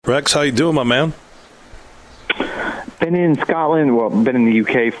Rex, how you doing, my man? Been in Scotland, been in the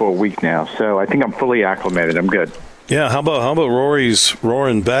UK for a week now, so I think I'm fully acclimated. I'm good. Yeah, how about Rory's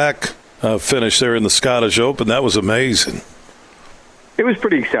roaring back finish there in the Scottish Open? That was amazing. It was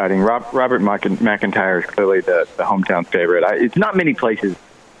pretty exciting. Robert McIntyre is clearly the hometown favorite. It's not many places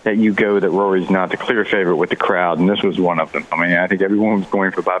that you go that Rory's not the clear favorite with the crowd, and this was one of them. I mean, I think everyone was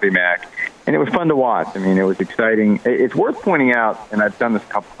going for Bobby Mack, and it was fun to watch. I mean, it was exciting. It's worth pointing out, and I've done this a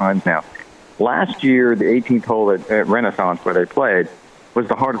couple times now, last year, the 18th hole at Renaissance where they played was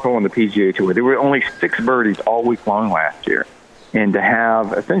the hardest hole on the PGA Tour. There were only 6 birdies all week long last year, and to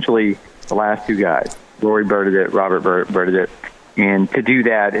have essentially the last 2 guys, Rory birdied it, Robert birdied it, and to do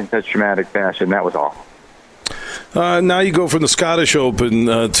that in such dramatic fashion, that was awesome. Now you go from the Scottish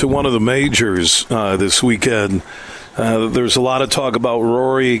Open to one of the majors this weekend. There's a lot of talk about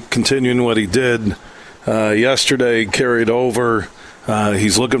Rory continuing what he did yesterday, carried over.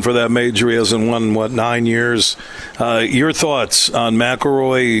 He's looking for that major. He hasn't won, 9 years. Your thoughts on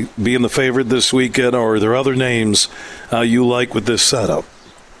McIlroy being the favorite this weekend, or are there other names you like with this setup?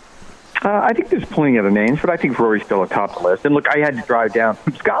 I think there's plenty of other names, but I think Rory's still atop the list. And look, I had to drive down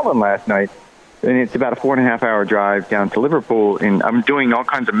from Scotland last night, and it's about a 4.5-hour drive down to Liverpool, and I'm doing all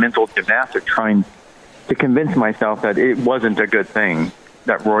kinds of mental gymnastics trying to convince myself that it wasn't a good thing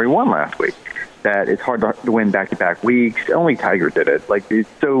that Rory won last week, that it's hard to win back-to-back weeks. Only Tiger did it. Like, it's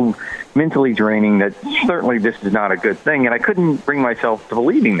so mentally draining that certainly this is not a good thing, and I couldn't bring myself to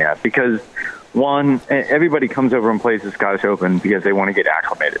believing that because, one, everybody comes over and plays the Scottish Open because they want to get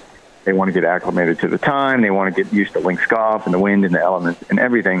acclimated. They want to get acclimated to the time. They want to get used to links golf and the wind and the elements and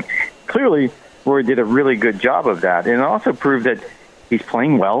everything. Clearly, Rory did a really good job of that. And it also proved that he's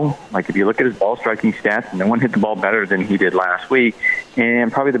playing well. Like, if you look at his ball striking stats, no one hit the ball better than he did last week.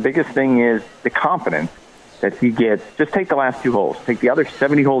 And probably the biggest thing is the confidence that he gets. Just take the last 2 holes. Take the other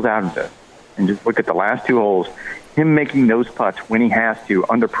 70 holes out of this and just look at the last 2 holes. Him making those putts when he has to,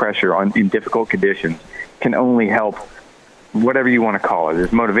 under pressure, in difficult conditions, can only help whatever you want to call it.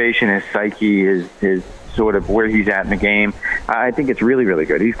 His motivation, his psyche, his sort of where he's at in the game. I think it's really, really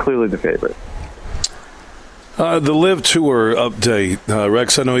good. He's clearly the favorite. The Live Tour update.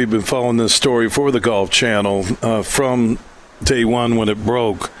 Rex, I know you've been following this story for the Golf Channel from day one when it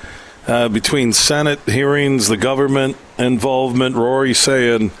broke. Between Senate hearings, the government involvement, Rory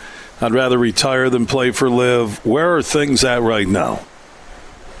saying, I'd rather retire than play for Live. Where are things at right now?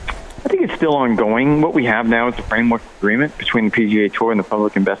 I think it's still ongoing. What we have now is a framework agreement between the PGA Tour and the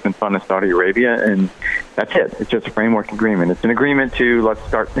Public Investment Fund of Saudi Arabia, and that's it. It's just a framework agreement. It's an agreement to let's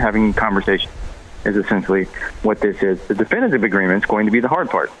start having conversations, is essentially what this is. The definitive agreement is going to be the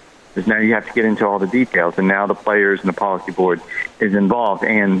hard part, because now you have to get into all the details, and now the players and the policy board is involved.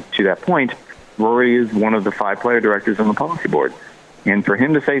 And to that point, Rory is one of the 5 player directors on the policy board. And for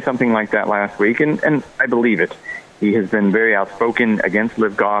him to say something like that last week, and I believe it, he has been very outspoken against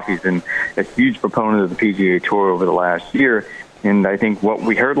LIV Golf. He's been a huge proponent of the PGA Tour over the last year. And I think what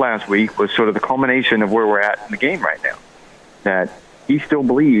we heard last week was sort of the culmination of where we're at in the game right now, that he still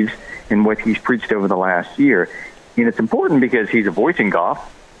believes in what he's preached over the last year. And it's important because he's a voice in golf,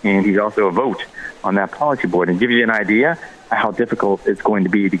 and he's also a vote on that policy board. And give you an idea of how difficult it's going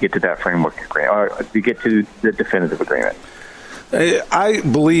to be to get to that framework agreement, or to get to the definitive agreement. I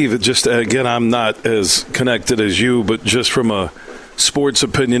believe, just again, I'm not as connected as you, but just from a sports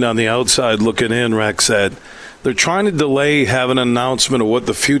opinion on the outside looking in, Rex, said they're trying to delay having an announcement of what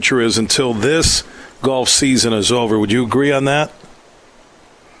the future is until this golf season is over. Would you agree on that?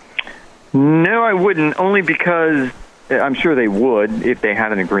 No, I wouldn't, only because I'm sure they would if they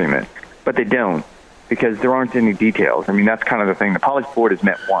had an agreement, but they don't, because there aren't any details. I mean, that's kind of the thing. The policy board has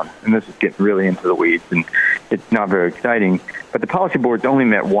met once, and this is getting really into the weeds, and it's not very exciting, but the policy board's only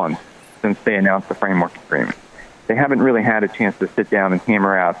met once since they announced the framework agreement. They haven't really had a chance to sit down and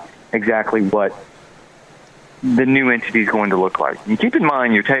hammer out exactly what the new entity is going to look like. And keep in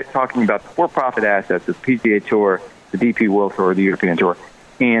mind, you're talking about the for-profit assets of the PGA Tour, the DP World Tour, the European Tour,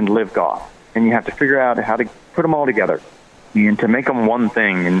 and LIV Golf. And you have to figure out how to put them all together and to make them one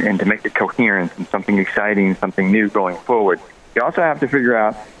thing and to make it coherent and something exciting, something new going forward. You also have to figure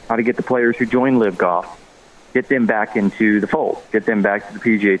out how to get the players who join LIV Golf, get them back into the fold, get them back to the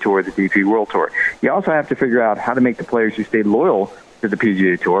PGA Tour, the DP World Tour. You also have to figure out how to make the players who stayed loyal to the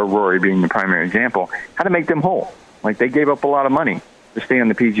PGA Tour, Rory being the primary example, how to make them whole. Like, they gave up a lot of money to stay on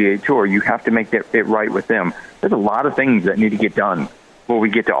the PGA Tour. You have to make it right with them. There's a lot of things that need to get done before we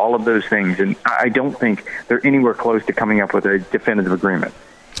get to all of those things, and I don't think they're anywhere close to coming up with a definitive agreement.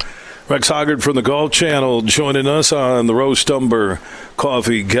 Rex Hoggard from the Golf Channel joining us on the Roast Umber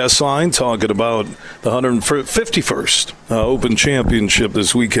Coffee guest line, talking about the 151st Open Championship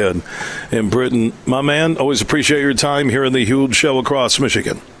this weekend in Britain. My man, always appreciate your time here in the Huge Show across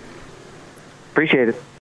Michigan. Appreciate it.